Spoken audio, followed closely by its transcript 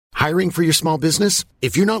Hiring for your small business?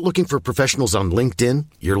 If you're not looking for professionals on LinkedIn,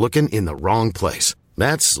 you're looking in the wrong place.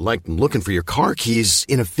 That's like looking for your car keys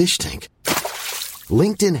in a fish tank.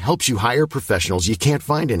 LinkedIn helps you hire professionals you can't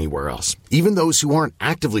find anywhere else, even those who aren't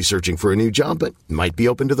actively searching for a new job but might be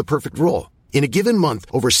open to the perfect role. In a given month,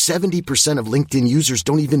 over 70% of LinkedIn users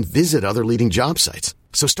don't even visit other leading job sites.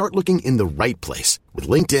 So start looking in the right place. With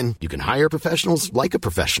LinkedIn, you can hire professionals like a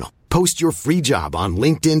professional. Post your free job on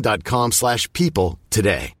linkedin.com/people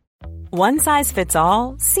today. One size fits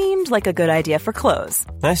all seemed like a good idea for clothes.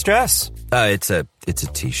 Nice dress. It's a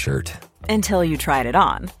t-shirt. Until you tried it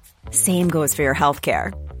on. Same goes for your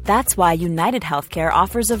healthcare. That's why United Healthcare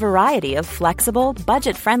offers a variety of flexible,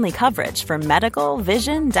 budget-friendly coverage for medical,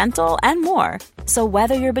 vision, dental, and more. So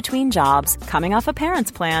whether you're between jobs, coming off a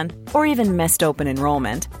parent's plan, or even missed open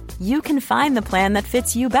enrollment, you can find the plan that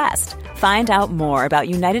fits you best. Find out more about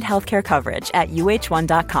United Healthcare coverage at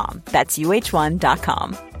uh1.com. That's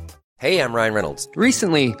uh1.com. Hey, I'm Ryan Reynolds.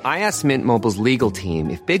 Recently, I asked Mint Mobile's legal team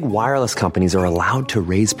if big wireless companies are allowed to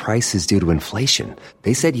raise prices due to inflation.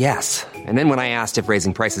 They said yes. And then when I asked if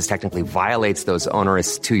raising prices technically violates those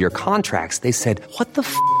onerous two-year contracts, they said, "What the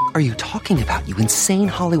f*** are you talking about, you insane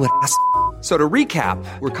Hollywood ass?" So to recap,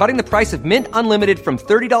 we're cutting the price of Mint Unlimited from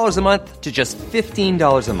 $30 a month to just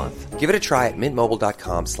 $15 a month. Give it a try at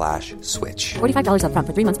mintmobile.com/switch. $45 up front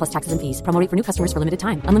for 3 months plus taxes and fees. Promo rate for new customers for limited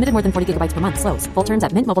time. Unlimited more than 40 gigabytes per month. Slows full terms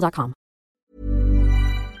at mintmobile.com.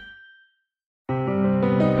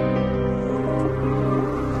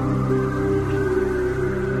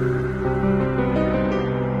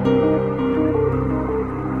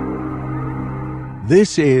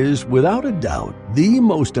 This is, without a doubt, the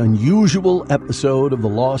most unusual episode of the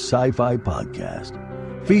Lost Sci-Fi podcast,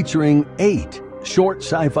 featuring 8 short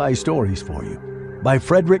sci-fi stories for you by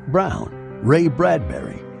Frederick Brown, Ray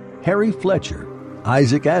Bradbury, Harry Fletcher,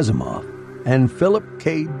 Isaac Asimov, and Philip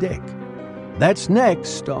K. Dick. That's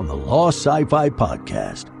next on the Lost Sci-Fi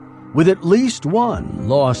podcast, with at least one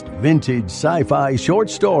lost vintage sci-fi short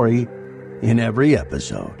story in every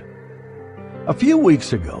episode. A few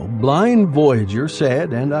weeks ago, Blind Voyager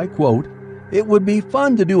said, and I quote, "It would be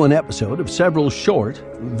fun to do an episode of several short,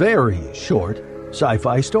 very short,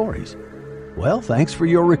 sci-fi stories." Well, thanks for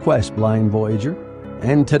your request, Blind Voyager.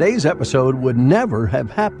 And today's episode would never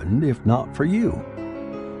have happened if not for you.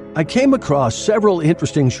 I came across several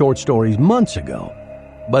interesting short stories months ago,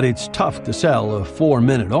 but it's tough to sell a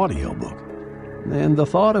 4-minute audiobook. And the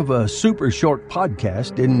thought of a super short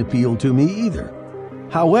podcast didn't appeal to me either.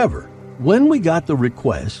 However, when we got the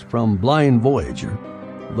request from Blind Voyager,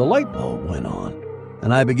 the light bulb went on,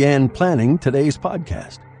 and I began planning today's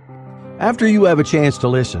podcast. After you have a chance to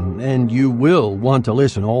listen, and you will want to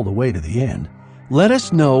listen all the way to the end, let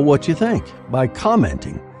us know what you think by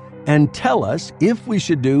commenting, and tell us if we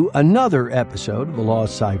should do another episode of the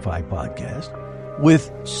Lost Sci-Fi podcast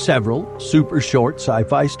with several super short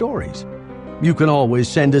sci-fi stories. You can always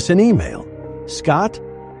send us an email,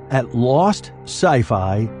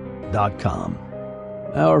 scott@lostscifi.com.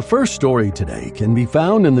 Our first story today can be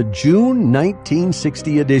found in the June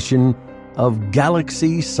 1960 edition of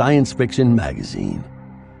Galaxy Science Fiction magazine,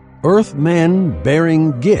 Earthmen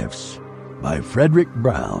Bearing Gifts by Frederick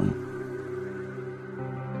Brown.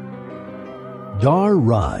 Dar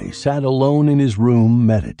Rai sat alone in his room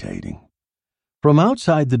meditating. From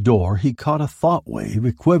outside the door he caught a thought wave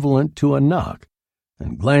equivalent to a knock,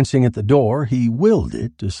 and glancing at the door he willed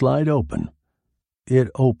it to slide open.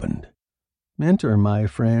 It opened. "Enter, my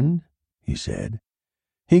friend," he said.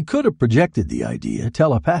 He could have projected the idea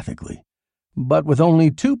telepathically, but with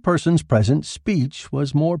only 2 persons present, speech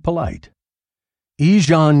was more polite.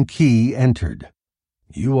 Ejan Ki entered.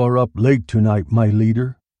 "You are up late tonight, my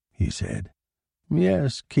leader," he said.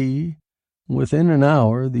 "Yes, Ki. Within an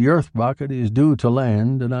hour the Earth rocket is due to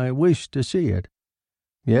land, and I wish to see it.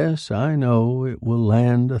 Yes, I know it will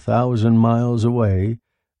land 1,000 miles away,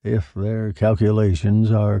 if their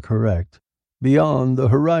calculations are correct, beyond the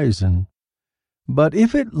horizon. But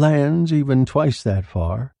if it lands even twice that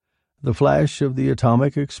far, the flash of the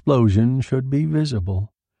atomic explosion should be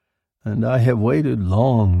visible. And I have waited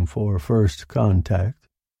long for first contact.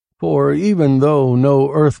 For even though no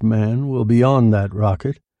Earthman will be on that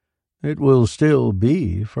rocket, it will still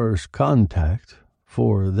be first contact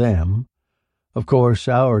for them. Of course,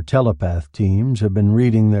 our telepath teams have been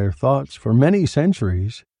reading their thoughts for many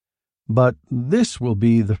centuries, but this will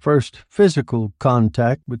be the first physical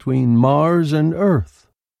contact between Mars and Earth."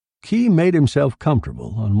 Key made himself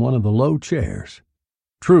comfortable on one of the low chairs.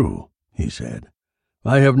 "True," he said.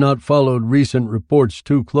 "I have not followed recent reports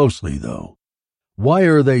too closely, though. Why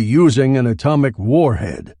are they using an atomic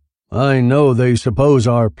warhead? I know they suppose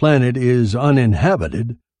our planet is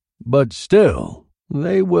uninhabited, But still,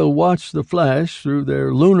 they will watch the flash through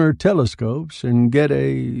their lunar telescopes and get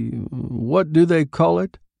what do they call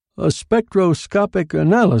it? A spectroscopic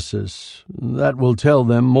analysis that will tell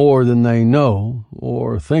them more than they know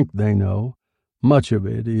or think they know. Much of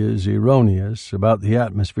it is erroneous about the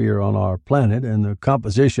atmosphere on our planet and the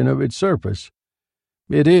composition of its surface.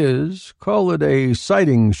 It is, call it a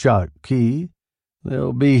sighting shot, Key.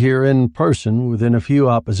 They'll be here in person within a few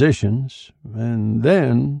oppositions, and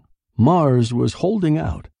then Mars was holding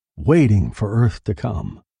out, waiting for Earth to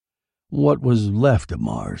come. What was left of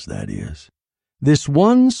Mars, that is. This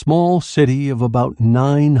one small city of about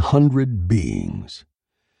 900 beings.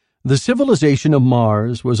 The civilization of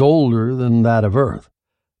Mars was older than that of Earth,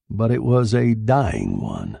 but it was a dying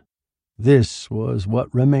one. This was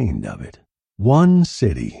what remained of it. One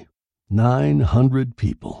city, 900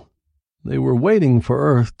 people. They were waiting for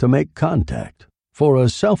Earth to make contact, for a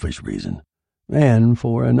selfish reason, and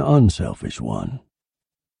for an unselfish one.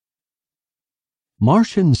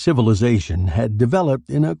 Martian civilization had developed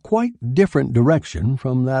in a quite different direction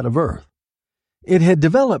from that of Earth. It had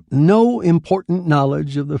developed no important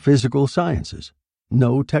knowledge of the physical sciences,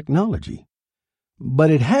 no technology.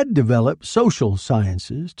 But it had developed social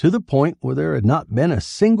sciences to the point where there had not been a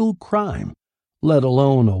single crime, let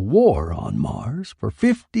alone a war on Mars, for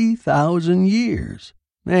 50,000 years.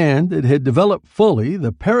 And it had developed fully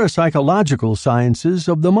the parapsychological sciences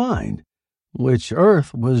of the mind, which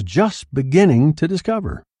Earth was just beginning to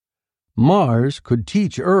discover. Mars could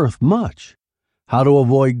teach Earth much. How to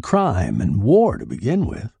avoid crime and war to begin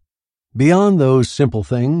with. Beyond those simple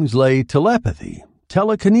things lay telepathy,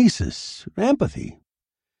 telekinesis, empathy.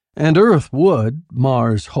 And Earth would,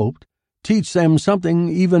 Mars hoped, teach them something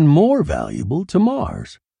even more valuable to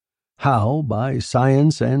Mars. How, by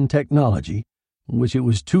science and technology, which it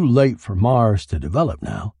was too late for Mars to develop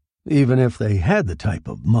now, even if they had the type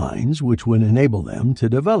of minds which would enable them to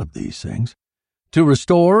develop these things, to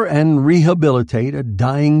restore and rehabilitate a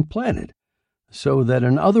dying planet, so that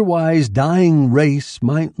an otherwise dying race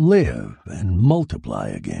might live and multiply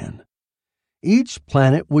again. Each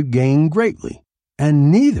planet would gain greatly,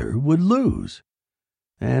 and neither would lose.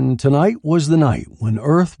 And tonight was the night when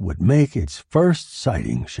Earth would make its first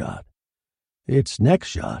sighting shot. Its next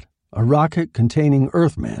shot, a rocket containing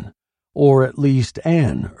Earthmen, or at least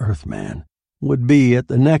an Earthman, would be at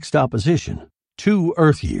the next opposition, 2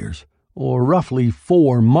 Earth years, or roughly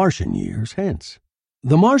 4 Martian years hence.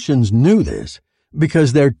 The Martians knew this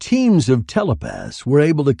because their teams of telepaths were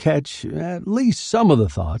able to catch at least some of the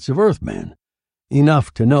thoughts of Earthmen,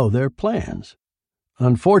 enough to know their plans.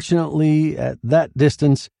 Unfortunately, at that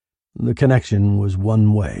distance, the connection was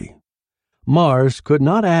one way. Mars could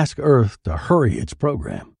not ask Earth to hurry its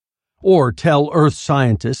program, or tell Earth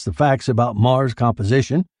scientists the facts about Mars'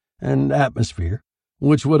 composition and atmosphere,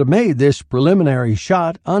 which would have made this preliminary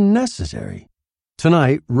shot unnecessary.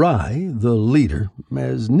 Tonight, Rye, the leader,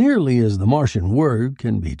 as nearly as the Martian word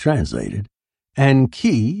can be translated, and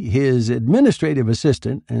Key, his administrative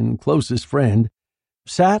assistant and closest friend,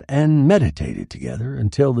 sat and meditated together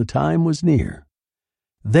until the time was near.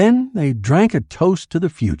 Then they drank a toast to the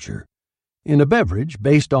future, in a beverage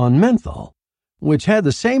based on menthol, which had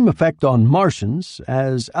the same effect on Martians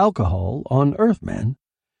as alcohol on Earthmen,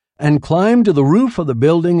 and climbed to the roof of the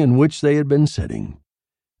building in which they had been sitting.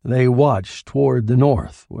 They watched toward the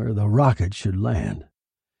north, where the rocket should land.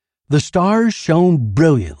 The stars shone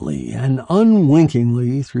brilliantly and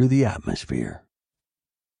unwinkingly through the atmosphere.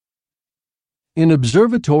 In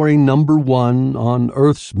Observatory Number 1 on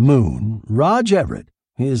Earth's moon, Raj Everett,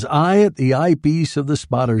 his eye at the eyepiece of the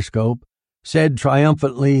spotter scope, said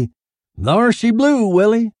triumphantly, "There she blew,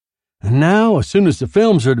 Willie. And now, as soon as the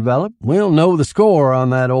films are developed, we'll know the score on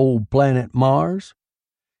that old planet Mars."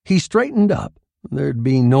 He straightened up. There'd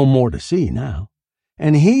be no more to see now.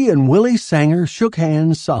 And he and Willie Sanger shook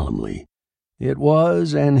hands solemnly. It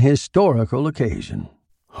was an historical occasion.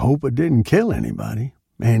 Hope it didn't kill anybody.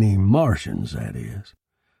 Any Martians, that is.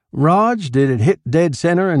 Raj, did it hit dead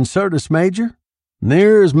center in Syrtis Major?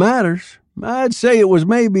 Near as matters. I'd say it was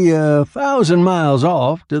maybe 1,000 miles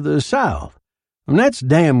off to the south. And that's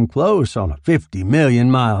damn close on a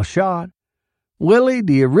 50-million-mile shot. Willie,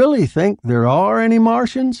 do you really think there are any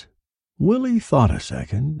Martians? Willie thought a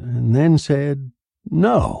second and then said,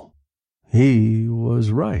 no. He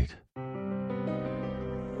was right.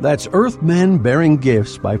 That's Earthmen Bearing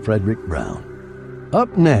Gifts by Frederick Brown.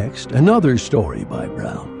 Up next, another story by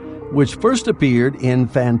Brown, which first appeared in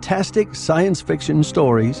Fantastic Science Fiction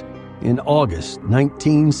Stories in August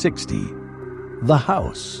 1960, The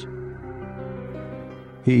House.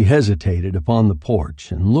 He hesitated upon the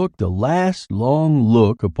porch and looked a last long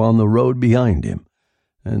look upon the road behind him,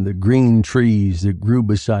 and the green trees that grew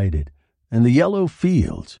beside it, and the yellow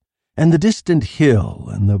fields, and the distant hill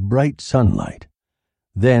and the bright sunlight.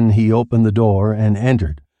 Then he opened the door and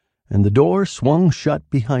entered, and the door swung shut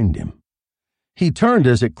behind him. He turned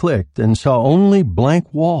as it clicked and saw only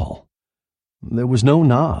blank wall. There was no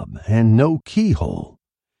knob and no keyhole,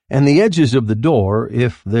 and the edges of the door,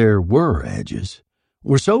 if there were edges,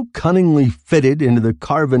 were so cunningly fitted into the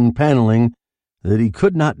carven paneling that he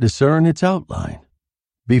could not discern its outline.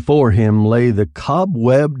 Before him lay the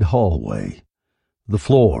cobwebbed hallway. The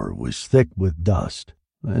floor was thick with dust,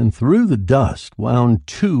 and through the dust wound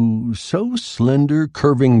two so slender,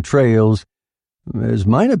 curving trails as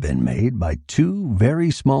might have been made by two very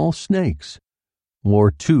small snakes, or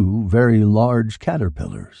two very large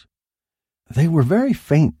caterpillars. They were very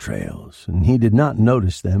faint trails, and he did not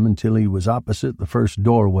notice them until he was opposite the first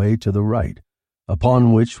doorway to the right,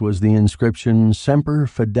 upon which was the inscription Semper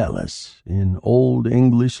Fidelis in Old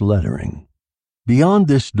English lettering. Beyond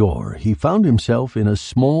this door he found himself in a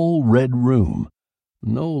small red room,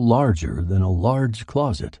 no larger than a large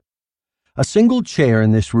closet. A single chair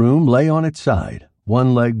in this room lay on its side,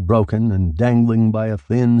 one leg broken and dangling by a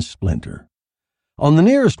thin splinter. On the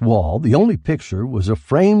nearest wall, the only picture was a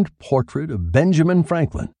framed portrait of Benjamin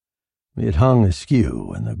Franklin. It hung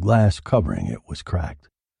askew, and the glass covering it was cracked.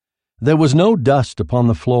 There was no dust upon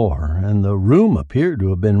the floor, and the room appeared to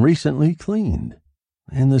have been recently cleaned.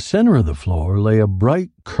 In the center of the floor lay a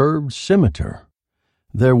bright, curved scimitar.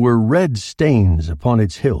 There were red stains upon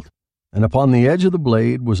its hilt, and upon the edge of the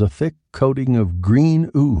blade was a thick coating of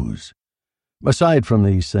green ooze. Aside from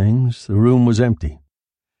these things, the room was empty.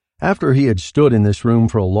 After he had stood in this room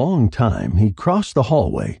for a long time, he crossed the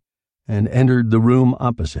hallway and entered the room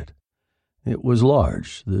opposite. It was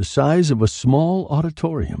large, the size of a small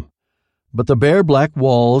auditorium, but the bare black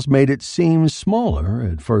walls made it seem smaller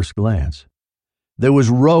at first glance. There was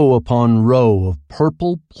row upon row of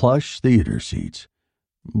purple plush theater seats,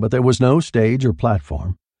 but there was no stage or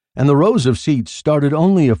platform, and the rows of seats started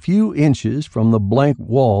only a few inches from the blank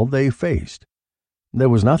wall they faced. There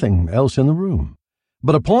was nothing else in the room,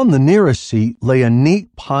 but upon the nearest seat lay a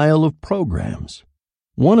neat pile of programs.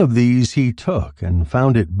 One of these he took and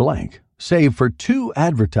found it blank, save for two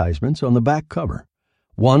advertisements on the back cover,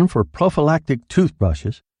 one for prophylactic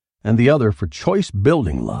toothbrushes and the other for choice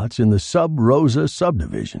building lots in the Sub Rosa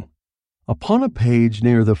subdivision. Upon a page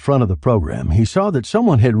near the front of the program, he saw that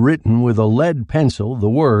someone had written with a lead pencil the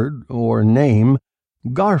word, or name,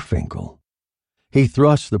 Garfinkel. He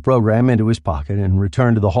thrust the program into his pocket and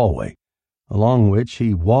returned to the hallway, along which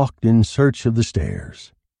he walked in search of the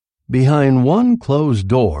stairs. Behind one closed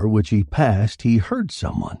door which he passed, he heard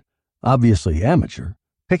someone, obviously amateur,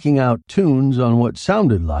 picking out tunes on what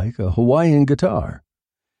sounded like a Hawaiian guitar.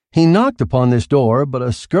 He knocked upon this door, but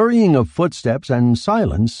a scurrying of footsteps and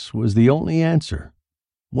silence was the only answer.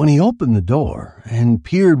 When he opened the door and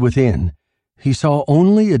peered within, he saw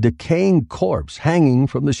only a decaying corpse hanging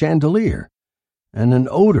from the chandelier, and an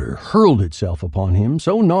odor hurled itself upon him,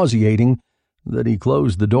 so nauseating that he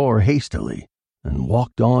closed the door hastily and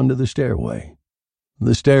walked on to the stairway.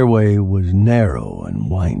 The stairway was narrow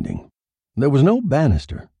and winding. There was no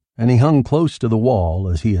banister, and he hung close to the wall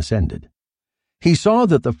as he ascended. He saw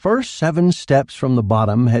that the first 7 steps from the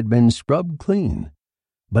bottom had been scrubbed clean,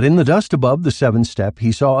 but in the dust above the 7th step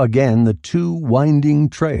he saw again the 2 winding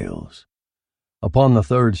trails. Upon the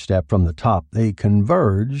 3rd step from the top they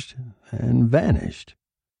converged and vanished.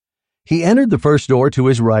 He entered the first door to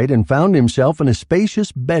his right and found himself in a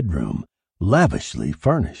spacious bedroom, lavishly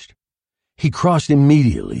furnished. He crossed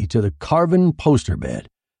immediately to the carven poster bed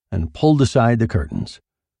and pulled aside the curtains.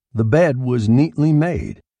 The bed was neatly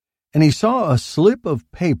made, and he saw a slip of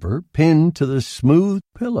paper pinned to the smooth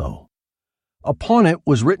pillow. Upon it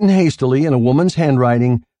was written hastily in a woman's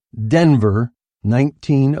handwriting, Denver,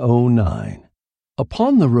 1909.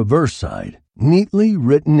 Upon the reverse side, neatly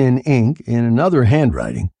written in ink in another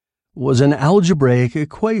handwriting, was an algebraic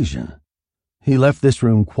equation. He left this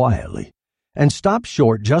room quietly and stopped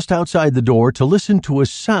short just outside the door to listen to a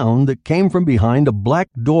sound that came from behind a black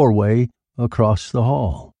doorway across the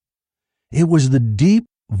hall. It was the deep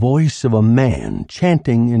voice of a man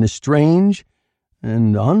chanting in a strange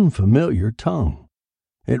and unfamiliar tongue.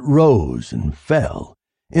 It rose and fell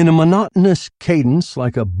in a monotonous cadence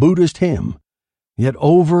like a Buddhist hymn, yet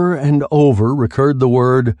over and over recurred the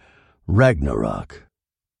word Ragnarok.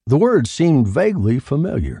 The word seemed vaguely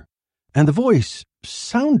familiar, and the voice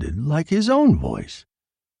sounded like his own voice,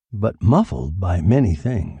 but muffled by many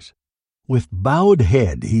things. With bowed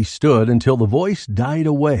head he stood until the voice died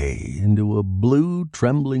away into a blue,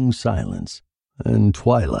 trembling silence, and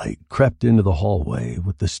twilight crept into the hallway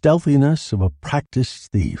with the stealthiness of a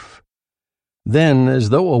practiced thief. Then, as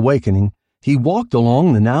though awakening, he walked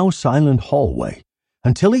along the now silent hallway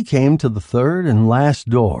until he came to the third and last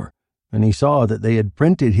door, and he saw that they had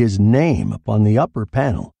printed his name upon the upper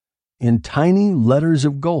panel in tiny letters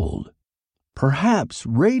of gold. Perhaps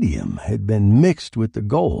radium had been mixed with the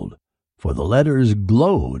gold, for the letters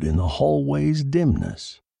glowed in the hallway's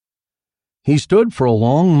dimness. He stood for a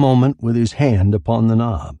long moment with his hand upon the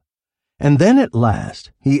knob, and then at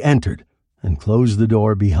last he entered and closed the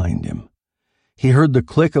door behind him. He heard the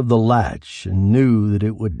click of the latch and knew that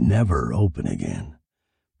it would never open again.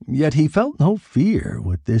 Yet he felt no fear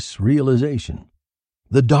with this realization.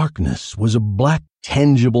 The darkness was a black,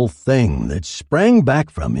 tangible thing that sprang back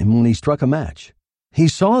from him when he struck a match. He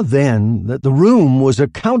saw then that the room was a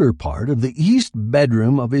counterpart of the east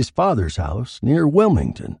bedroom of his father's house near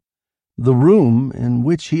Wilmington, the room in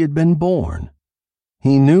which he had been born.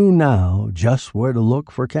 He knew now just where to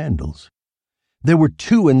look for candles. There were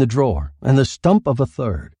 2 in the drawer and the stump of a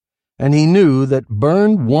third, and he knew that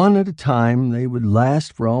burned one at a time they would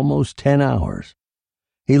last for almost 10 hours.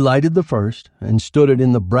 He lighted the first and stood it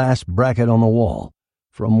in the brass bracket on the wall,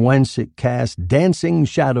 from whence it cast dancing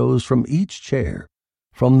shadows from each chair,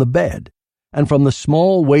 from the bed, and from the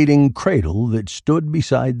small waiting cradle that stood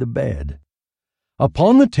beside the bed.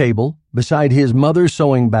 Upon the table, beside his mother's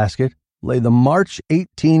sewing basket, lay the March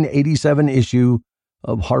 1887 issue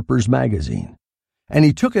of Harper's Magazine, and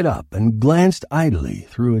he took it up and glanced idly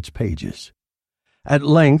through its pages. At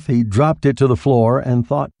length he dropped it to the floor and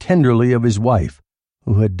thought tenderly of his wife,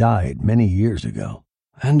 who had died many years ago,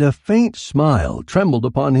 and a faint smile trembled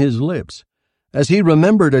upon his lips as he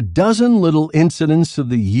remembered a dozen little incidents of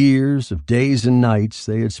the years of days and nights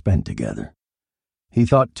they had spent together. He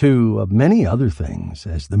thought, too, of many other things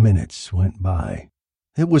as the minutes went by.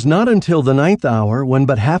 It was not until the 9th hour, when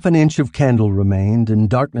but half an inch of candle remained and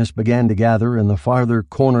darkness began to gather in the farther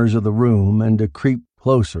corners of the room and to creep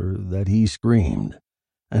closer, that he screamed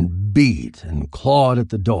and beat and clawed at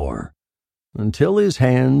the door until his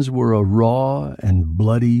hands were a raw and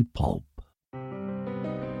bloody pulp.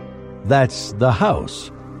 That's The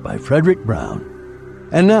House by Frederick Brown.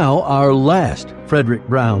 And now our last Frederick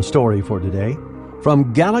Brown story for today,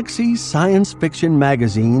 from Galaxy Science Fiction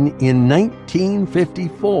magazine in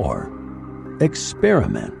 1954,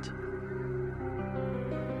 Experiment.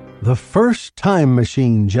 The first time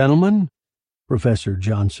machine, gentlemen, Professor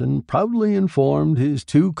Johnson proudly informed his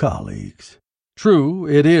 2 colleagues. True,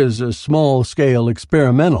 it is a small-scale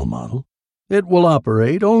experimental model. It will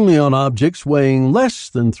operate only on objects weighing less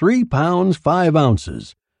than 3 pounds 5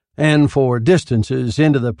 ounces, and for distances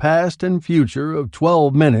into the past and future of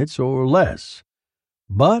 12 minutes or less.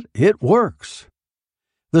 But it works.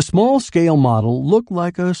 The small-scale model looked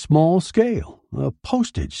like a small scale, a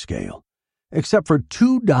postage scale, except for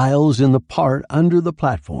 2 dials in the part under the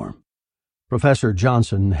platform. Professor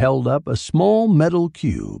Johnson held up a small metal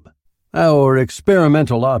cube. "Our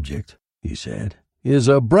experimental object," he said, "is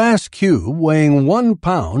a brass cube weighing 1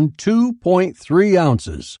 pound 2.3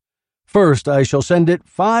 ounces. First, I shall send it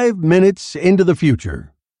 5 minutes into the future."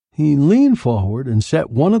 He leaned forward and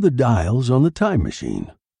set one of the dials on the time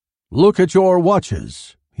machine. "Look at your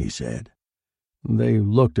watches," he said. They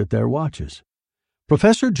looked at their watches.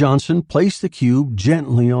 Professor Johnson placed the cube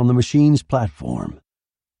gently on the machine's platform.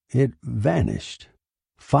 It vanished.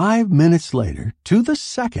 5 minutes later, to the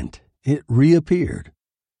second, it reappeared.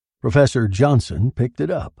 Professor Johnson picked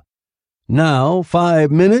it up. Now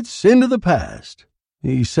 5 minutes into the past.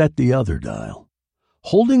 He set the other dial.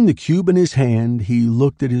 Holding the cube in his hand, he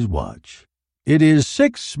looked at his watch. "It is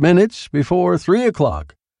 6 minutes before 3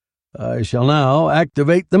 o'clock. I shall now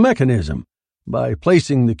activate the mechanism by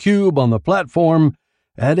placing the cube on the platform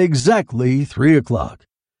at exactly 3 o'clock.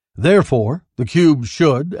 Therefore, the cube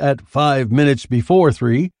should, at 5 minutes before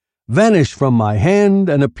 3, vanish from my hand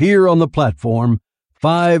and appear on the platform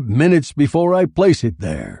 5 minutes before I place it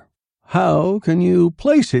there." "How can you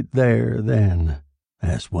place it there, then?"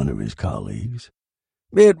 asked one of his colleagues.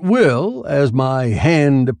 "It will, as my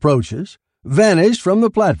hand approaches, vanish from the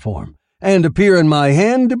platform and appear in my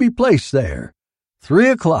hand to be placed there. 3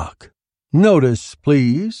 o'clock. Notice,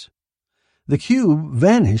 please." The cube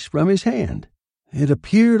vanished from his hand. It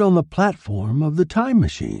appeared on the platform of the time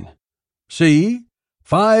machine. "See?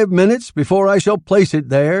 5 minutes before I shall place it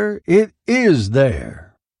there, it is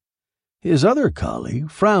there." His other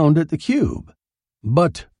colleague frowned at the cube.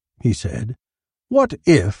 "But," he said, "what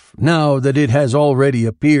if, now that it has already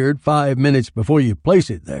appeared 5 minutes before you place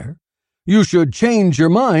it there, you should change your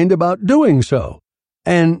mind about doing so,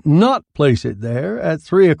 and not place it there at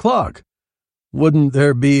 3 o'clock? Wouldn't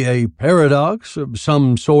there be a paradox of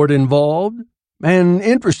some sort involved? An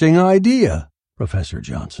interesting idea, Professor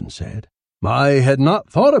Johnson said. I had not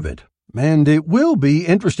thought of it, and it will be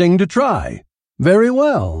interesting to try. Very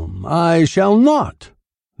well, I shall not.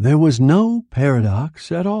 There was no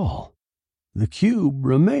paradox at all. The cube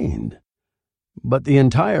remained. But the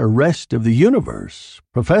entire rest of the universe,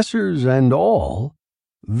 professors and all,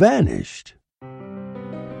 vanished.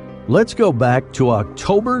 Let's go back to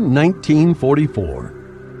October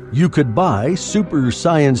 1944. You could buy super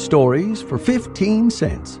science stories for 15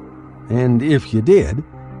 cents. And if you did,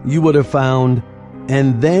 you would have found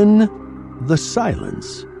And Then the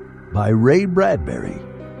Silence by Ray Bradbury.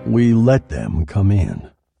 We let them come in.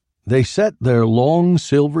 They set their long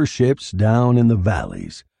silver ships down in the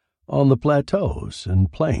valleys, on the plateaus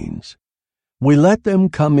and plains. We let them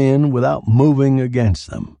come in without moving against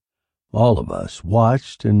them. All of us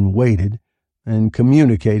watched and waited and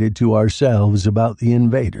communicated to ourselves about the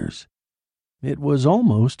invaders. It was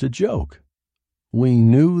almost a joke. We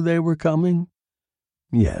knew they were coming.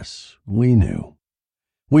 Yes, we knew.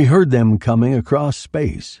 We heard them coming across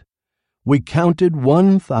space. We counted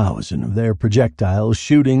 1,000 of their projectiles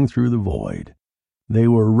shooting through the void. They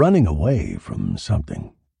were running away from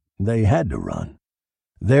something. They had to run.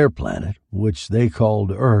 Their planet, which they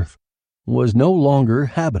called Earth, was no longer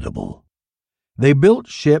habitable. They built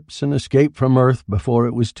ships and escaped from Earth before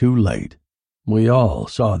it was too late. We all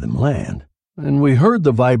saw them land, and we heard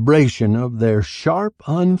the vibration of their sharp,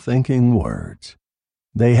 unthinking words.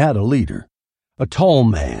 They had a leader, a tall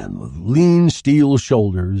man with lean steel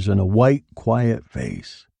shoulders and a white, quiet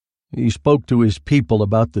face. He spoke to his people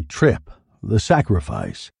about the trip, the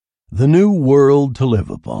sacrifice, the new world to live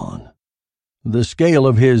upon. The scale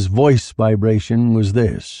of his voice vibration was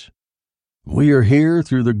this: We are here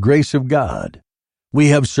through the grace of God. We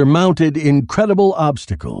have surmounted incredible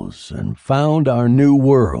obstacles and found our new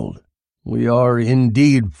world. We are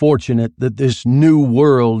indeed fortunate that this new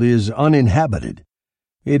world is uninhabited.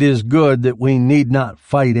 It is good that we need not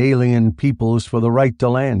fight alien peoples for the right to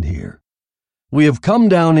land here. We have come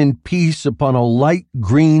down in peace upon a light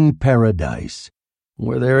green paradise,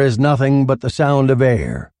 where there is nothing but the sound of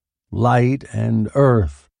air, light and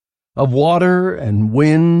earth, of water and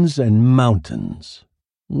winds and mountains.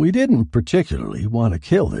 We didn't particularly want to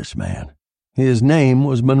kill this man. His name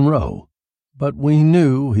was Monroe, but we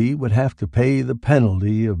knew he would have to pay the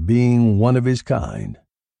penalty of being one of his kind.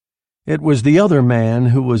 It was the other man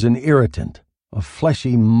who was an irritant, a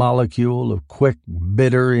fleshy molecule of quick,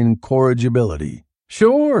 bitter incorrigibility.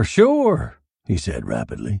 Sure, he said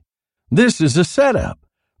rapidly. This is a setup.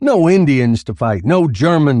 No Indians to fight, no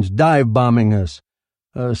Germans dive-bombing us.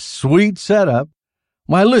 A sweet setup.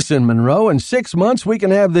 Why, listen, Monroe, in 6 months we can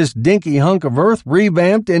have this dinky hunk of earth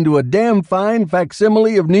revamped into a damn fine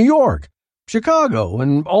facsimile of New York, Chicago,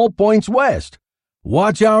 and all points west.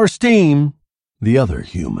 Watch our steam. The other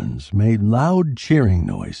humans made loud cheering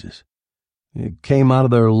noises. It came out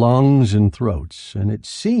of their lungs and throats, and it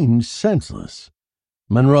seemed senseless.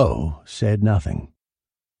 Monroe said nothing.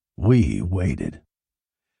 We waited.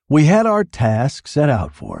 We had our task set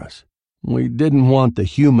out for us. We didn't want the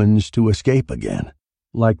humans to escape again,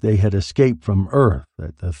 like they had escaped from Earth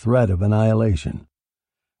at the threat of annihilation.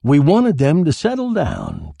 We wanted them to settle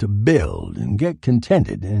down, to build and get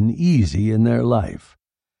contented and easy in their life.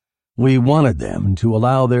 We wanted them to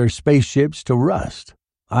allow their spaceships to rust,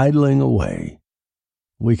 idling away.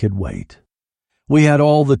 We could wait. We had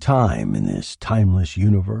all the time in this timeless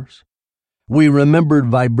universe. We remembered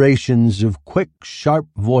vibrations of quick, sharp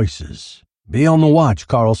voices. Be on the watch,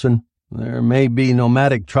 Carlson. There may be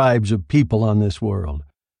nomadic tribes of people on this world.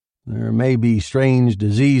 There may be strange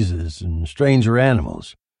diseases and stranger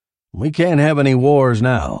animals. We can't have any wars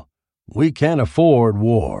now. We can't afford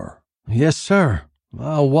war. Yes, sir.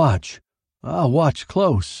 I'll watch. I'll watch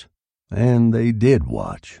close. And they did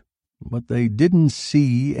watch, but they didn't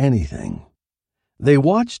see anything. They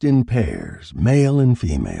watched in pairs, male and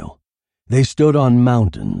female. They stood on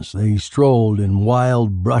mountains. They strolled in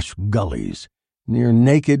wild brush gullies, near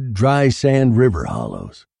naked, dry sand river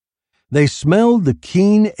hollows. They smelled the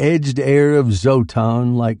keen-edged air of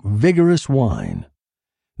Zotan like vigorous wine.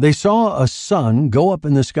 They saw a sun go up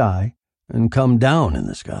in the sky and come down in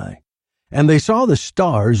the sky, and they saw the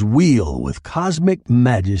stars wheel with cosmic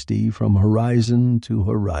majesty from horizon to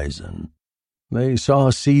horizon. They saw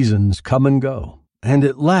seasons come and go, and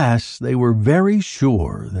at last they were very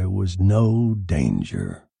sure there was no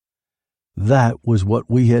danger. That was what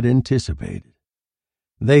we had anticipated.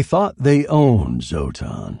 They thought they owned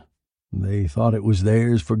Zotan. They thought it was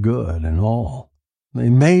theirs for good and all. They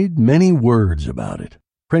made many words about it,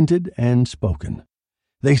 printed and spoken.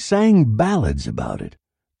 They sang ballads about it,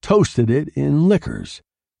 toasted it in liquors,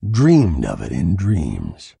 dreamed of it in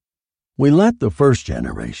dreams. We let the first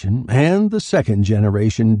generation and the second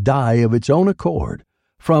generation die of its own accord,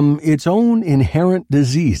 from its own inherent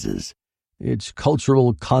diseases, its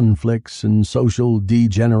cultural conflicts and social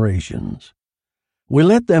degenerations. We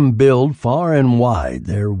let them build far and wide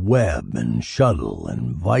their web and shuttle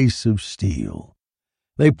and vice of steel.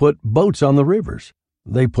 They put boats on the rivers.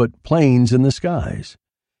 They put planes in the skies.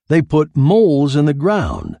 They put moles in the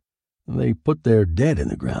ground. They put their dead in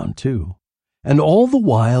the ground, too. And all the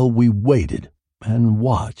while we waited and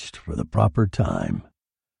watched for the proper time.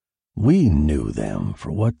 We knew them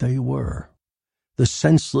for what they were, the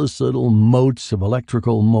senseless little motes of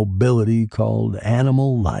electrical mobility called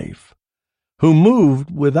animal life, who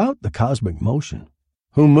moved without the cosmic motion,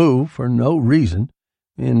 who moved for no reason,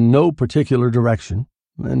 in no particular direction,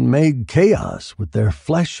 and made chaos with their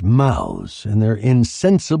flesh mouths and their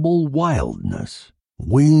insensible wildness.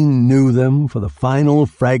 We knew them for the final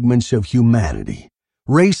fragments of humanity,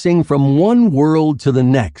 racing from one world to the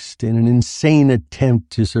next in an insane attempt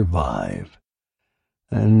to survive.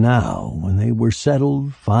 And now, when they were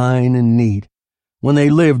settled, fine and neat, when they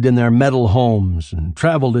lived in their metal homes and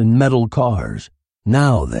traveled in metal cars,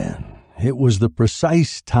 now then, it was the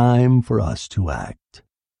precise time for us to act.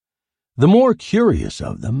 The more curious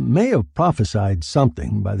of them may have prophesied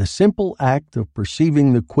something by the simple act of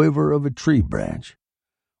perceiving the quiver of a tree branch,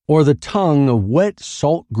 or the tongue of wet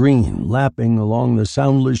salt green lapping along the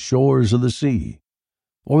soundless shores of the sea,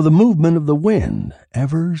 or the movement of the wind,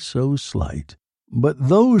 ever so slight. But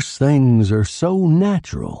those things are so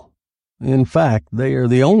natural. In fact, they are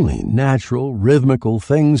the only natural, rhythmical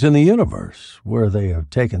things in the universe where they have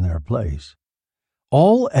taken their place.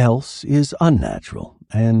 All else is unnatural,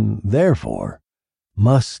 and therefore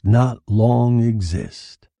must not long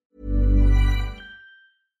exist.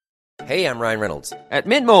 Hey, I'm Ryan Reynolds. At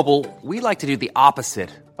Mint Mobile, we like to do the opposite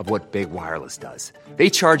of what Big Wireless does. They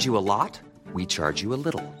charge you a lot, we charge you a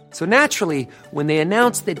little. So naturally, when they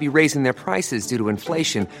announced they'd be raising their prices due to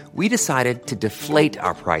inflation, we decided to deflate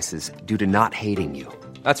our prices due to not hating you.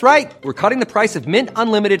 That's right. We're cutting the price of Mint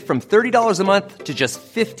Unlimited from $30 a month to just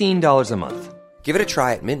 $15 a month. Give it a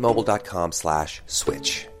try at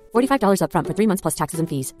mintmobile.com/switch. $45 up front for 3 months plus taxes and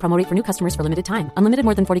fees. Promo rate for new customers for limited time. Unlimited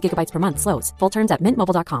more than 40 gigabytes per month. Slows full terms at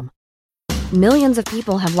mintmobile.com. Millions of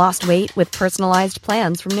people have lost weight with personalized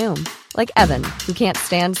plans from Noom. Like Evan, who can't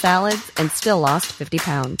stand salads and still lost 50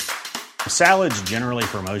 pounds. Salads generally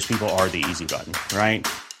for most people are the easy button, right?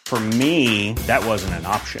 For me, that wasn't an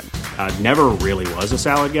option. I never really was a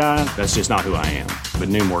salad guy. That's just not who I am. But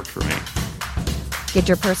Noom worked for me. Get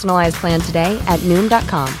your personalized plan today at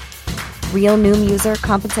Noom.com. Real Noom user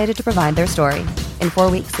compensated to provide their story. In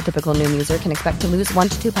 4 weeks, the typical Noom user can expect to lose 1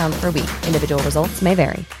 to 2 pounds per week. Individual results may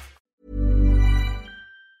vary.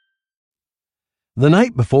 The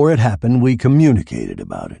night before it happened, we communicated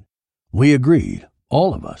about it. We agreed,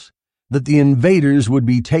 all of us, that the invaders would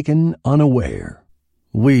be taken unaware.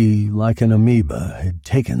 We, like an amoeba, had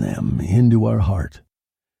taken them into our heart.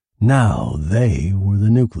 Now they were the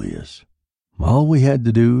nucleus. All we had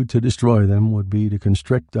to do to destroy them would be to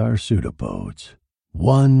constrict our pseudopods.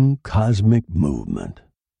 One cosmic movement.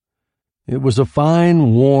 It was a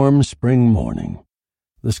fine, warm spring morning.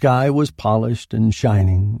 The sky was polished and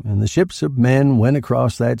shining, and the ships of men went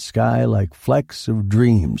across that sky like flecks of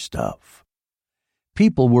dream stuff.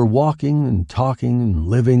 People were walking and talking and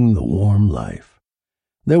living the warm life.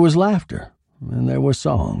 There was laughter, and there were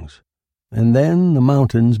songs. And then the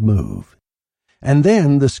mountains moved. And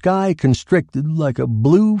then the sky constricted like a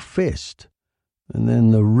blue fist. And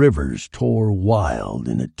then the rivers tore wild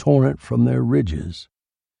in a torrent from their ridges.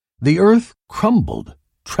 The earth crumbled,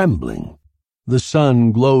 trembling. The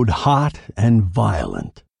sun glowed hot and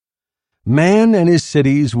violent. Man and his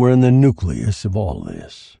cities were in the nucleus of all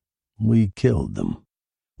this. We killed them.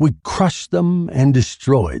 We crushed them and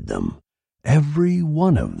destroyed them. Every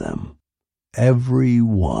one of them. Every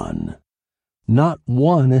one. Not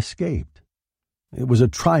one escaped. It was a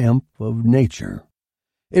triumph of nature.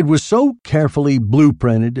 It was so carefully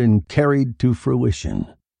blueprinted and carried to fruition.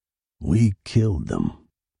 We killed them.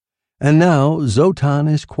 And now Zotan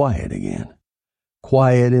is quiet again.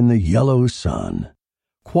 Quiet in the yellow sun.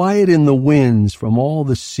 Quiet in the winds from all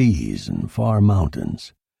the seas and far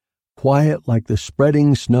mountains. Quiet like the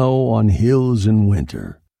spreading snow on hills in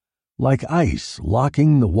winter. Like ice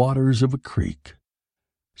locking the waters of a creek.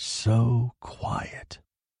 So quiet.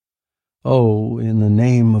 Oh, in the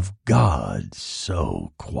name of God,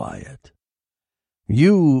 so quiet.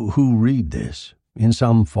 You who read this in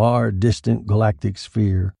some far distant galactic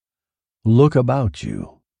sphere, look about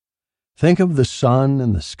you. Think of the sun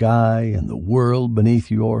and the sky and the world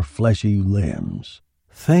beneath your fleshy limbs.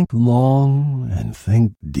 Think long and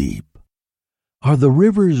think deep. Are the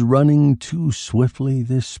rivers running too swiftly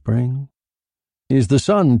this spring? Is the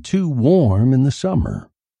sun too warm in the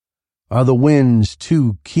summer? Are the winds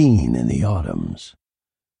too keen in the autumns?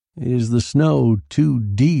 Is the snow too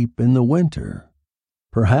deep in the winter?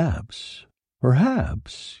 Perhaps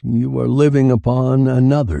you are living upon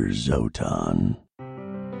another Zotan.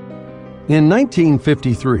 In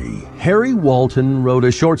 1953, Harry Walton wrote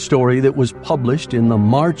a short story that was published in the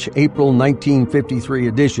March-April 1953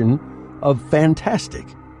 edition of Fantastic,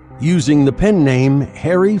 using the pen name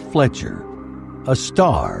Harry Fletcher. A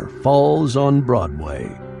Star Falls on Broadway.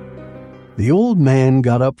 The old man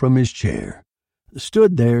got up from his chair,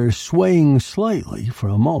 stood there swaying slightly for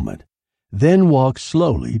a moment, then walked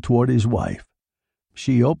slowly toward his wife.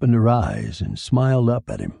 She opened her eyes and smiled up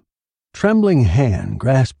at him. Trembling hand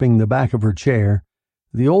grasping the back of her chair,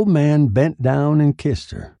 the old man bent down and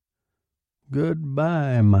kissed her.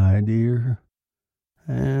 "Goodbye, my dear,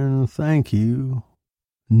 and thank you."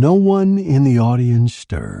 No one in the audience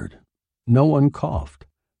stirred. No one coughed.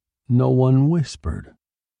 No one whispered.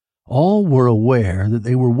 All were aware that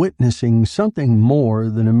they were witnessing something more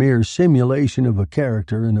than a mere simulation of a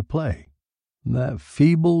character in a play. That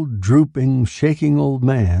feeble, drooping, shaking old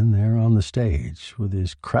man there on the stage with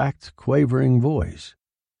his cracked, quavering voice.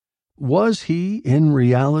 Was he, in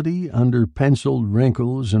reality, under penciled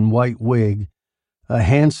wrinkles and white wig, a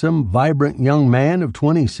handsome, vibrant young man of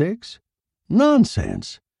 26?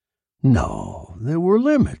 Nonsense. No, there were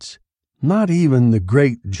limits. Not even the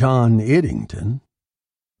great John Iddington.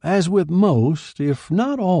 As with most, if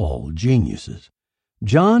not all, geniuses,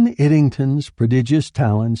 John Iddington's prodigious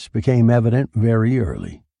talents became evident very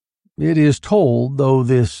early. It is told, though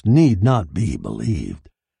this need not be believed,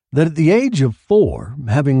 that at the age of 4,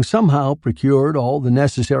 having somehow procured all the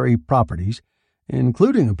necessary properties,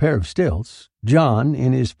 including a pair of stilts, John,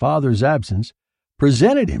 in his father's absence,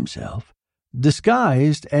 presented himself,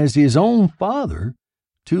 disguised as his own father,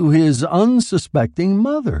 to his unsuspecting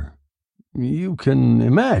mother. You can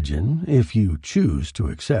imagine, if you choose to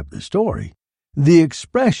accept the story, the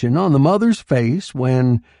expression on the mother's face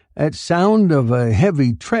when, at sound of a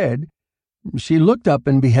heavy tread, she looked up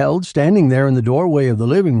and beheld, standing there in the doorway of the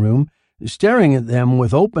living room, staring at them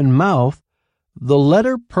with open mouth, the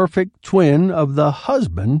letter-perfect twin of the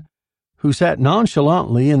husband who sat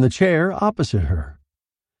nonchalantly in the chair opposite her.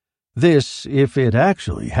 This, if it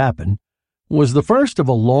actually happened, was the first of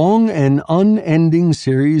a long and unending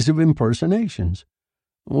series of impersonations,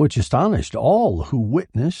 which astonished all who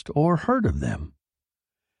witnessed or heard of them.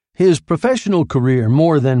 His professional career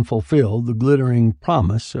more than fulfilled the glittering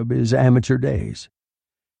promise of his amateur days.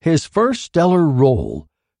 His first stellar role,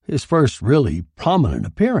 his first really prominent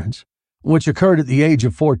appearance, which occurred at the age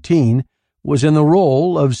of 14, was in the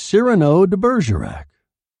role of Cyrano de Bergerac.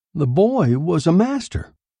 The boy was a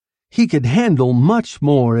master. He could handle much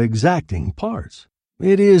more exacting parts.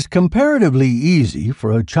 It is comparatively easy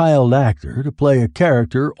for a child actor to play a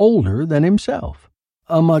character older than himself.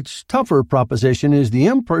 A much tougher proposition is the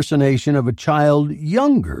impersonation of a child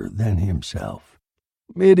younger than himself.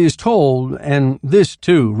 It is told, and this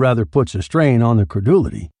too rather puts a strain on the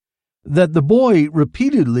credulity, that the boy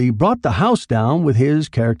repeatedly brought the house down with his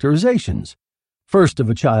characterizations, first of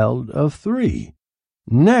a child of 3,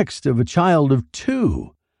 next of a child of 2,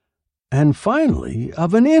 and finally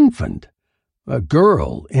of an infant, a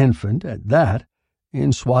girl infant at that,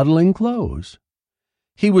 in swaddling clothes.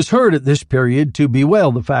 He was heard at this period to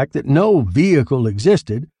bewail the fact that no vehicle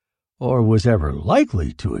existed, or was ever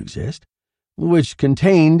likely to exist, which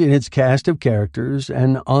contained in its cast of characters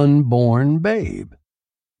an unborn babe.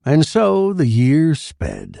 And so the years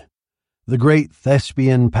sped, the great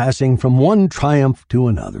thespian passing from one triumph to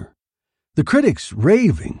another, the critics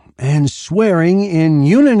raving and swearing in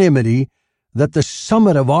unanimity that the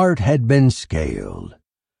summit of art had been scaled.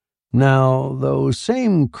 Now, those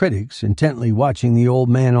same critics, intently watching the old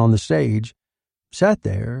man on the stage, sat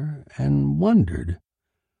there and wondered.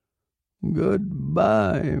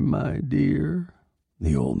 "Goodbye, my dear,"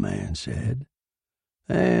 the old man said,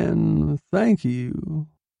 "and thank you."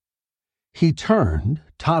 He turned,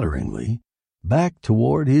 totteringly, back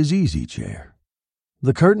toward his easy-chair.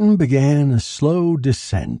 The curtain began a slow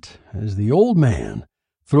descent as the old man,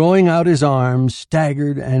 throwing out his arms,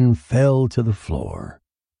 staggered and fell to the floor,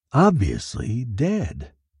 obviously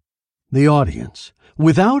dead. The audience,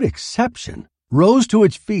 without exception, rose to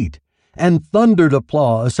its feet and thundered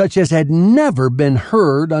applause such as had never been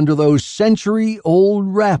heard under those century-old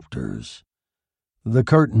rafters. The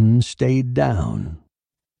curtain stayed down.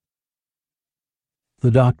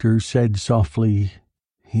 The doctor said softly,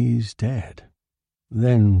 "He's dead."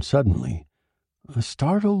 Then, suddenly, a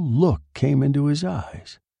startled look came into his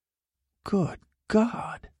eyes. "Good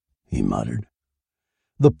God," he muttered.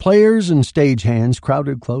 The players and stagehands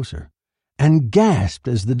crowded closer and gasped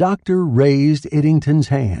as the doctor raised Iddington's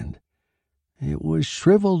hand. It was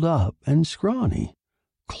shriveled up and scrawny,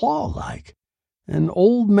 claw-like, an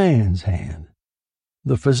old man's hand.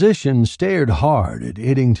 The physician stared hard at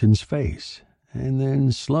Iddington's face, and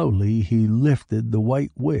then slowly he lifted the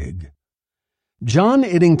white wig. John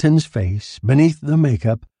Iddington's face, beneath the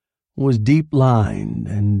makeup, was deep-lined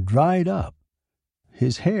and dried up.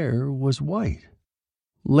 His hair was white.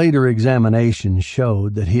 Later examinations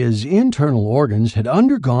showed that his internal organs had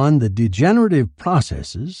undergone the degenerative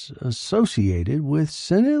processes associated with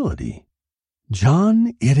senility.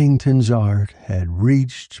 John Iddington's art had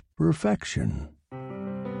reached perfection.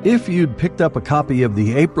 If you'd picked up a copy of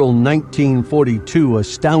the April 1942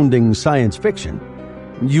 astounding science fiction,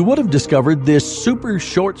 you would have discovered this super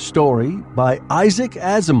short story by Isaac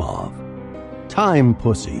Asimov, Time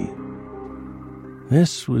Pussy.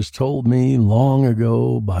 This was told me long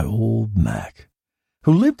ago by old Mac,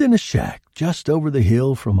 who lived in a shack just over the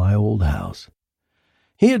hill from my old house.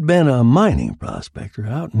 He had been a mining prospector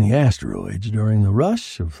out in the asteroids during the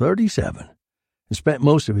rush of '37 and spent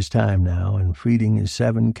most of his time now in feeding his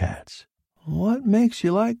 7 cats. "What makes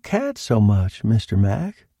you like cats so much, Mr.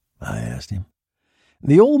 Mac?" I asked him.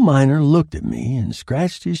 The old miner looked at me and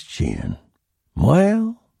scratched his chin.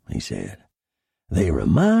 "Well," he said, "they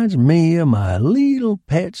reminds me of my little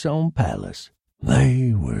pets on Palace.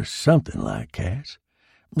 They were something like cats.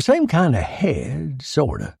 Same kind of head,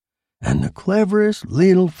 sorta, and the cleverest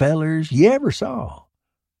little fellers you ever saw.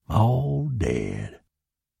 All dead."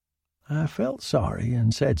 I felt sorry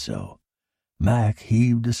and said so. Mac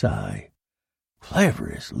heaved a sigh.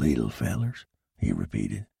 "Cleverest little fellers," he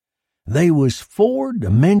repeated. "They was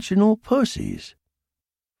 4-dimensional pussies."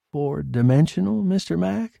 "4-dimensional, Mr.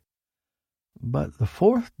 Mac? But the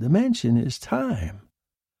 4th dimension is time."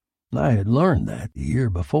 I had learned that the year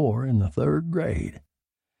before in the 3rd grade.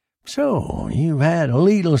 "So you've had a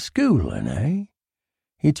little schooling, eh?"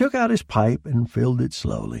 He took out his pipe and filled it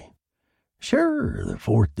slowly. "Sure, the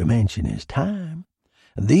 4th dimension is time.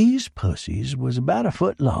 These pussies was about 1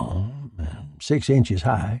 foot long, 6 inches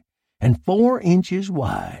high, and 4 inches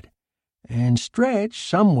wide, and stretched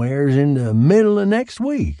somewheres in the middle of next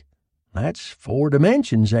week. That's 4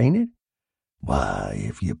 dimensions, ain't it? Why,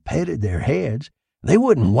 if you petted their heads, they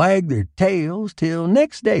wouldn't wag their tails till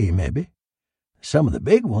next day, maybe. Some of the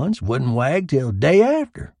big ones wouldn't wag till day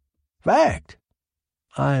after. Fact."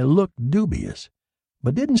 I looked dubious,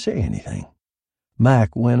 but didn't say anything.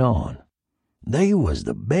 Mac went on. "They was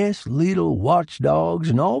the best little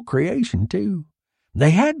watchdogs in all creation, too.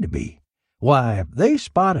 They had to be. Why, if they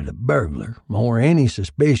spotted a burglar or any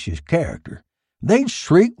suspicious character, they'd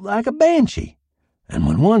shriek like a banshee. And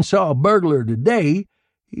when one saw a burglar today,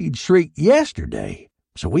 he'd shriek yesterday.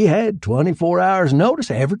 So we had 24 hours notice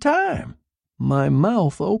every time." My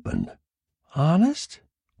mouth opened. "Honest?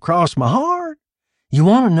 Cross my heart? You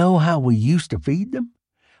want to know how we used to feed them?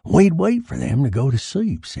 We'd wait for them to go to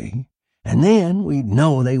sleep, see? And then we'd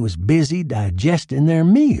know they was busy digesting their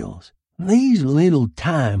meals. These little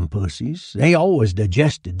time pussies, they always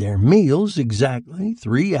digested their meals exactly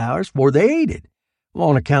 3 hours before they ate it,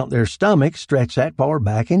 on account their stomachs stretched that far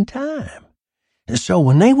back in time. So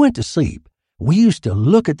when they went to sleep, we used to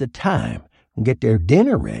look at the time and get their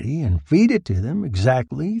dinner ready and feed it to them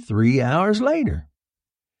exactly 3 hours later."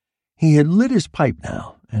 He had lit his pipe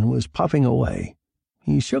now and was puffing away.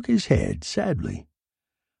 He shook his head sadly.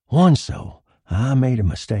 "Once, though, I made a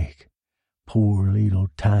mistake. Poor little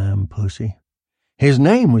time pussy. His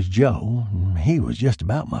name was Joe, and he was just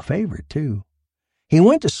about my favorite, too. He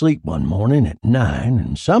went to sleep one morning at 9,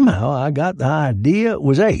 and somehow I got the idea it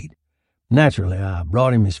was 8. Naturally, I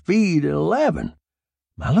brought him his feed at 11.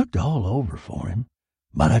 I looked all over for him,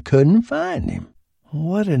 but I couldn't find him."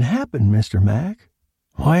 "What had happened, Mr. Mac?"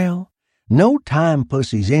 "Well, no time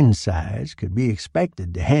pussy's insides could be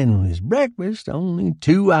expected to handle his breakfast only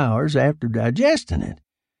 2 hours after digesting it.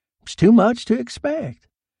 It was too much to expect.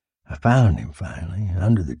 I found him finally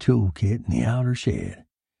under the toolkit in the outer shed.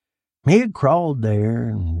 He had crawled there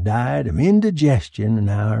and died of indigestion an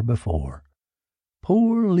hour before.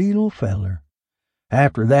 Poor little feller.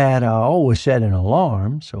 After that, I always set an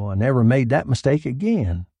alarm, so I never made that mistake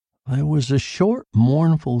again." There was a short,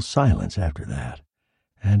 mournful silence after that,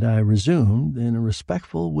 and I resumed in a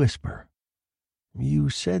respectful whisper. "You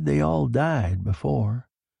said they all died before.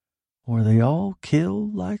 Were they all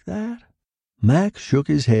killed like that?" Mac shook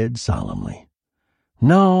his head solemnly.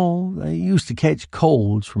 No, they used to catch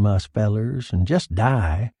colds from us fellers and just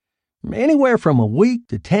die, anywhere from a week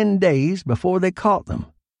to 10 days before they caught them.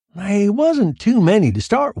 They wasn't too many to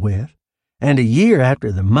start with, and a year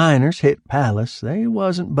after the miners hit Palace, they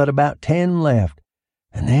wasn't but about 10 left,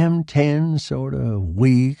 and them 10 sort of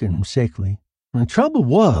weak and sickly. The trouble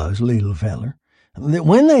was, little feller, that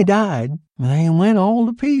when they died, they went all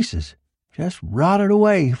to pieces, just rotted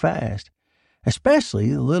away fast.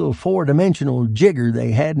 Especially the little 4-dimensional jigger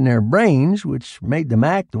they had in their brains, which made them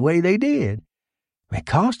act the way they did. It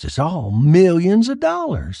cost us all millions of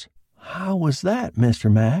dollars. How was that,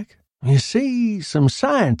 Mr. Mack? You see, some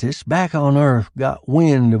scientists back on Earth got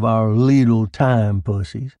wind of our little time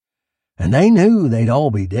pussies, and they knew they'd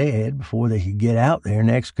all be dead before they could get out there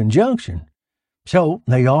next conjunction. So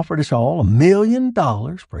they offered us all $1 million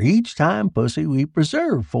for each time pussy we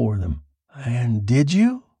preserved for them. And did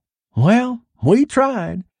you? Well, we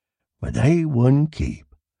tried, but they wouldn't keep.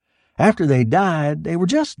 After they died, they were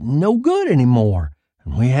just no good anymore,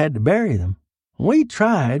 and we had to bury them. We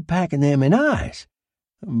tried packing them in ice,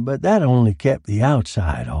 but that only kept the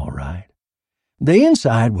outside all right. The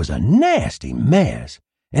inside was a nasty mess,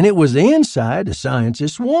 and it was the inside the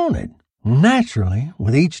scientists wanted. Naturally,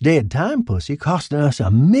 with each dead time pussy costing us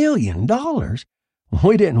 $1 million,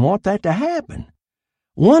 we didn't want that to happen.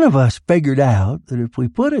 One of us figured out that if we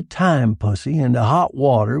put a time pussy into hot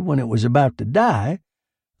water when it was about to die,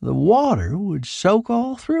 the water would soak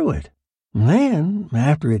all through it. Then,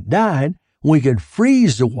 after it died, we could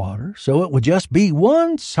freeze the water so it would just be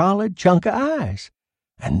one solid chunk of ice,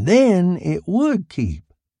 and then it would keep.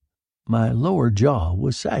 My lower jaw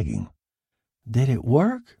was sagging. Did it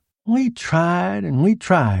work? We tried and we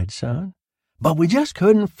tried, son, but we just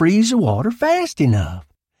couldn't freeze the water fast enough.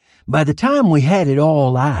 By the time we had it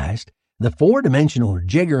all iced, the 4-dimensional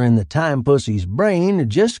jigger in the time pussy's brain had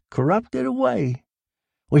just corrupted away.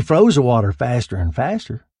 We froze the water faster and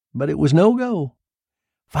faster, but it was no go.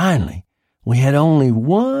 Finally, we had only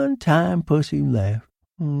one time pussy left.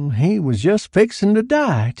 He was just fixing to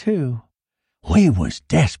die, too. We was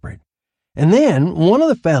desperate. And then one of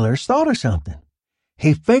the fellers thought of something.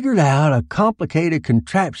 He figured out a complicated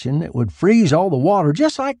contraption that would freeze all the water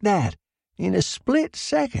just like that, in a split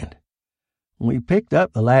second. We picked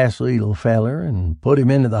up the last little feller and put him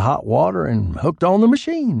into the hot water and hooked on the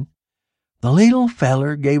machine. The little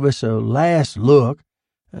feller gave us a last look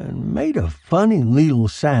and made a funny little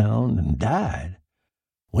sound and died.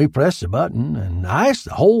 We pressed the button and iced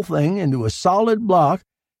the whole thing into a solid block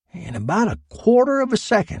in about 1/4 of a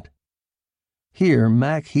second. Here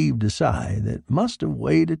Mac heaved a sigh that must have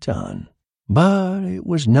weighed a ton. But it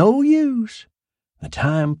was no use. The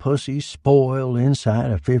time pussy spoiled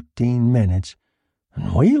inside of 15 minutes,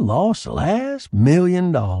 and we lost the last $1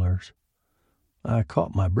 million. I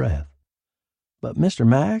caught my breath. But, Mr.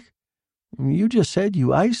 Mac, you just said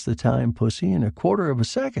you iced the time pussy in 1/4 of a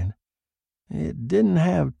second. It didn't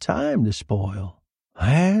have time to spoil.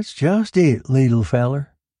 That's just it, little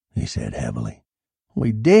feller, he said heavily.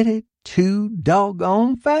 We did it too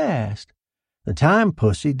doggone fast. The time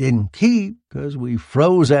pussy didn't keep 'cause we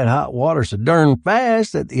froze that hot water so darn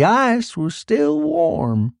fast that the ice was still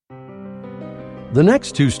warm. The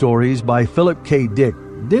next 2 stories by Philip K. Dick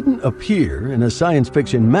didn't appear in a science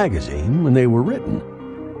fiction magazine when they were written,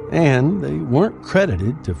 and they weren't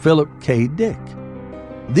credited to Philip K. Dick.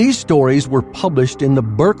 These stories were published in the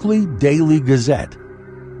Berkeley Daily Gazette.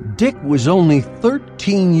 Dick was only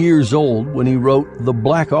 13 years old when he wrote The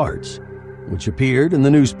Black Arts, which appeared in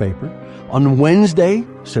the newspaper on Wednesday,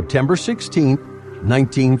 September 16,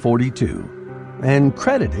 1942, and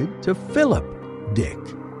credited to Philip Dick.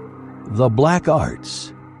 The Black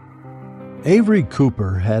Arts. Avery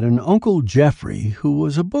Cooper had an Uncle Jeffrey who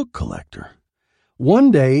was a book collector. One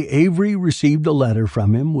day, Avery received a letter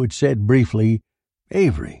from him which said briefly,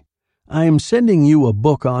 "Avery, I am sending you a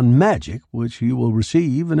book on magic which you will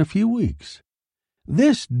receive in a few weeks."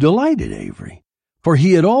 This delighted Avery, for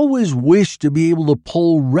he had always wished to be able to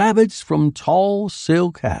pull rabbits from tall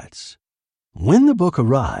silk hats. When the book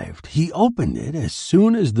arrived, he opened it as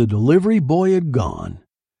soon as the delivery boy had gone.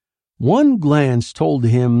 One glance told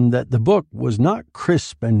him that the book was not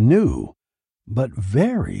crisp and new, but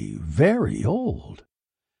very, very old.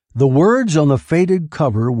 The words on the faded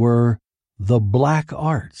cover were, "The Black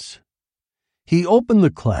Arts." He opened the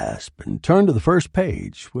clasp and turned to the first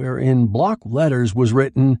page, where in block letters was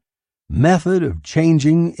written, "Method of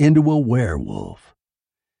Changing into a Werewolf."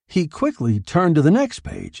 He quickly turned to the next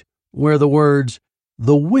page, where the words,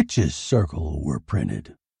 "The Witch's Circle" were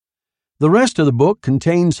printed. The rest of the book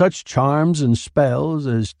contained such charms and spells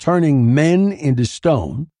as turning men into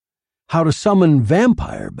stone, how to summon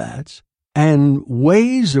vampire bats, and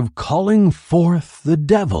Ways of Calling Forth the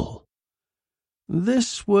Devil.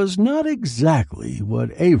 This was not exactly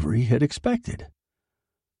what Avery had expected.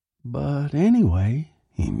 But anyway,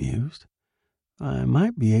 he mused, I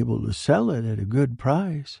might be able to sell it at a good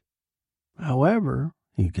price. However,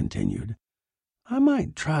 he continued, I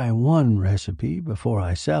might try one recipe before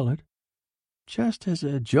I sell it. Just as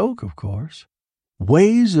a joke, of course.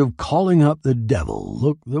 Ways of Calling up the Devil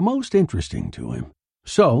looked the most interesting to him.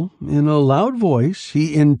 So, in a loud voice,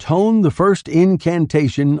 he intoned the first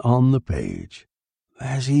incantation on the page.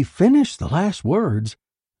 As he finished the last words,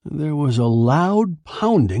 there was a loud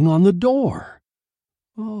pounding on the door.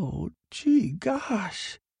 "Oh, gee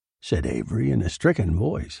gosh," said Avery in a stricken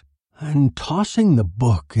voice, and tossing the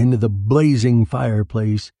book into the blazing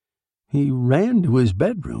fireplace, he ran to his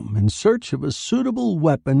bedroom in search of a suitable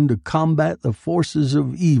weapon to combat the forces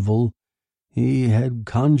of evil he had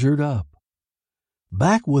conjured up.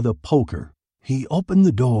 Back with a poker, he opened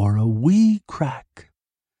the door a wee crack.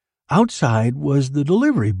 Outside was the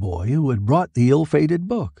delivery boy who had brought the ill-fated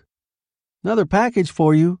book. "Another package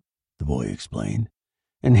for you," the boy explained,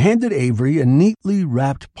 and handed Avery a neatly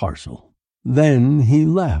wrapped parcel. Then he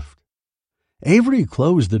left. Avery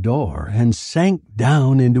closed the door and sank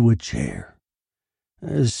down into a chair.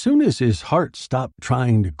 As soon as his heart stopped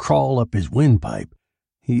trying to crawl up his windpipe,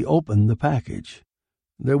 he opened the package.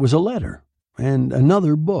 There was a letter and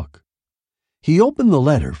another book. He opened the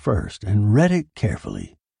letter first and read it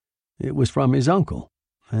carefully. It was from his uncle,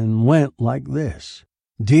 and went like this.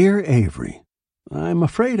 "Dear Avery, I'm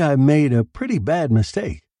afraid I've made a pretty bad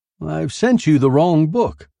mistake. I've sent you the wrong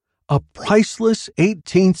book, a priceless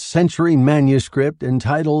 18th century manuscript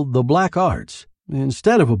entitled The Black Arts,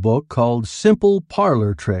 instead of a book called Simple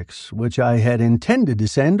Parlor Tricks, which I had intended to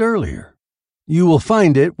send earlier. You will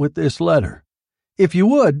find it with this letter. If you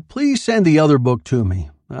would, please send the other book to me.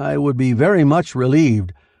 I would be very much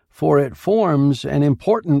relieved, for it forms an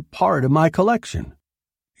important part of my collection.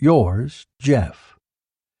 Yours, Jeff."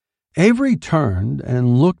 Avery turned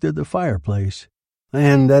and looked at the fireplace,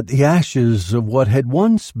 and at the ashes of what had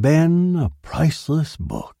once been a priceless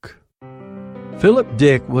book. Philip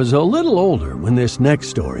Dick was a little older when this next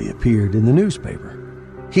story appeared in the newspaper.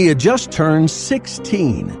 He had just turned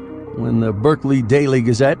 16 when the Berkeley Daily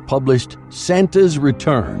Gazette published Santa's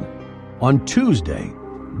Return on Tuesday,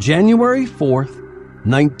 January 4th,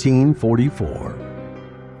 1944.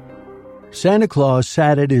 Santa Claus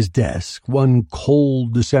sat at his desk one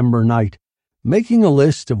cold December night, making a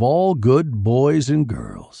list of all good boys and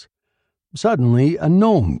girls. Suddenly, a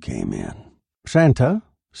gnome came in. "Santa,"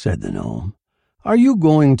 said the gnome, "are you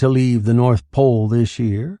going to leave the North Pole this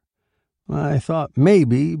year?" "I thought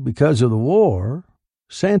maybe because of the war."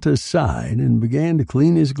 Santa sighed and began to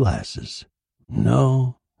clean his glasses.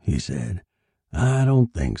 "No," he said, "I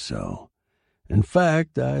don't think so. In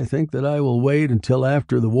fact, I think that I will wait until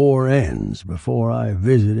after the war ends before I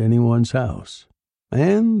visit anyone's house."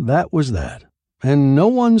 And that was that. And no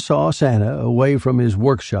one saw Santa away from his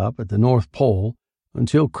workshop at the North Pole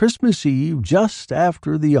until Christmas Eve, just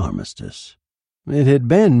after the armistice. It had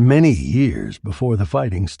been many years before the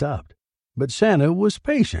fighting stopped, but Santa was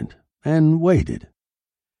patient and waited.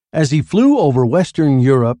 As he flew over Western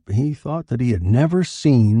Europe, he thought that he had never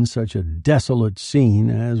seen such a desolate scene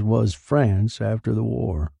as was France after the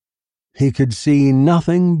war. He could see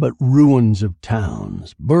nothing but ruins of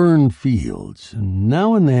towns, burned fields, and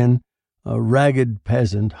now and then a ragged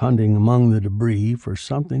peasant hunting among the debris for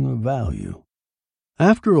something of value.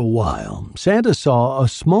 After a while, Santa saw a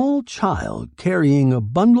small child carrying a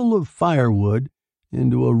bundle of firewood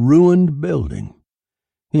into a ruined building.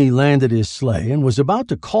 He landed his sleigh and was about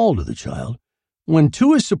to call to the child when,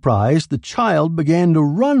 to his surprise, the child began to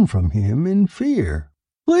run from him in fear.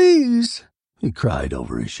 "Please," he cried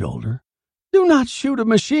over his shoulder, "do not shoot a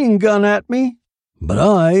machine gun at me." "But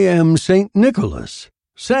I am St. Nicholas,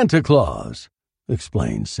 Santa Claus,"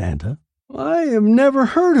 explained Santa. "I have never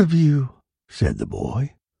heard of you," said the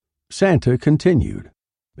boy. Santa continued,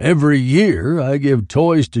 "Every year I give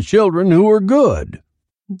toys to children who are good."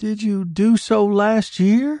 "Did you do so last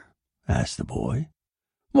year?" asked the boy.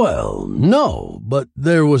 "Well, no, but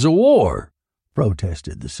there was a war,"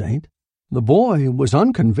 protested the saint. The boy was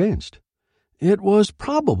unconvinced. It was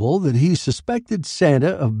probable that he suspected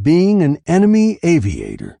Santa of being an enemy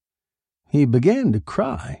aviator. He began to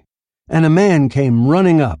cry, and a man came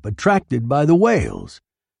running up, attracted by the wails.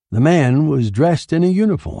 The man was dressed in a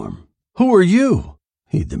uniform. "Who are you?"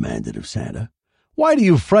 he demanded of Santa. "Why do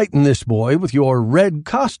you frighten this boy with your red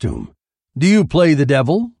costume? Do you play the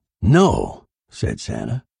devil?" "No," said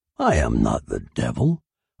Santa. "I am not the devil.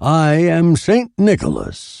 I am St.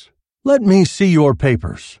 Nicholas. Let me see your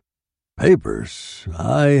papers." Papers?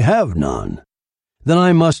 I have none. Then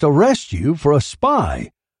I must arrest you for a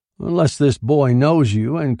spy, unless this boy knows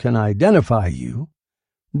you and can identify you.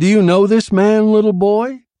 Do you know this man, little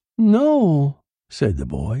boy? No, said the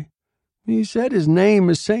boy. He said his name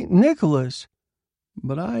is St. Nicholas,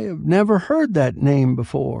 but I have never heard that name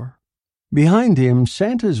before. Behind him,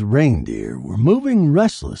 Santa's reindeer were moving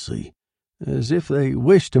restlessly, as if they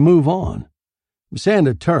wished to move on.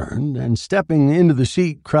 Santa turned and, stepping into the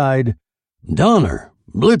seat, cried, Donner,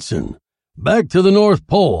 Blitzen, back to the North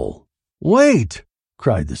Pole. Wait,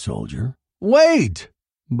 cried the soldier. Wait!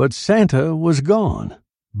 But Santa was gone,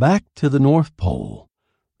 back to the North Pole,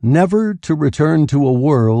 never to return to a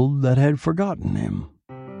world that had forgotten him.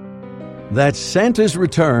 That's Santa's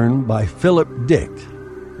Return by Philip Dick,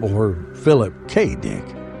 or Philip K. Dick.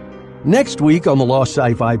 Next week on the Lost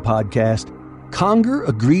Sci-Fi podcast, Conger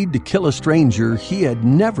agreed to kill a stranger he had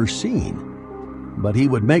never seen. But he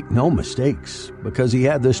would make no mistakes because he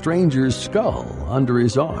had the stranger's skull under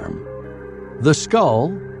his arm. The Skull,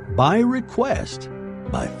 by Request,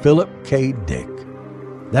 by Philip K. Dick.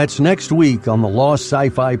 That's next week on the Lost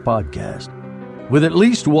Sci-Fi podcast, with at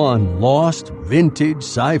least one lost, vintage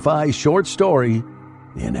sci-fi short story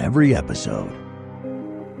in every episode.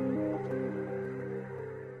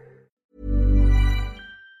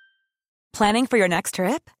 Planning for your next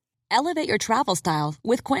trip? Elevate your travel style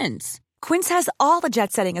with Quince. Quince has all the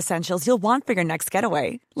jet-setting essentials you'll want for your next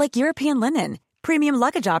getaway, like European linen, premium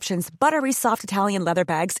luggage options, buttery soft Italian leather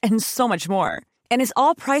bags, and so much more. And is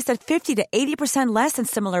all priced at 50 to 80% less than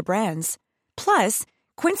similar brands. Plus,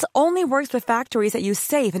 Quince only works with factories that use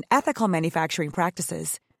safe and ethical manufacturing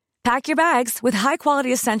practices. Pack your bags with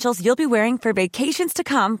high-quality essentials you'll be wearing for vacations to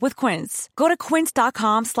come with Quince. Go to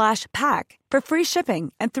quince.com/pack for free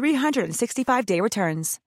shipping and 365-day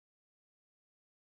returns.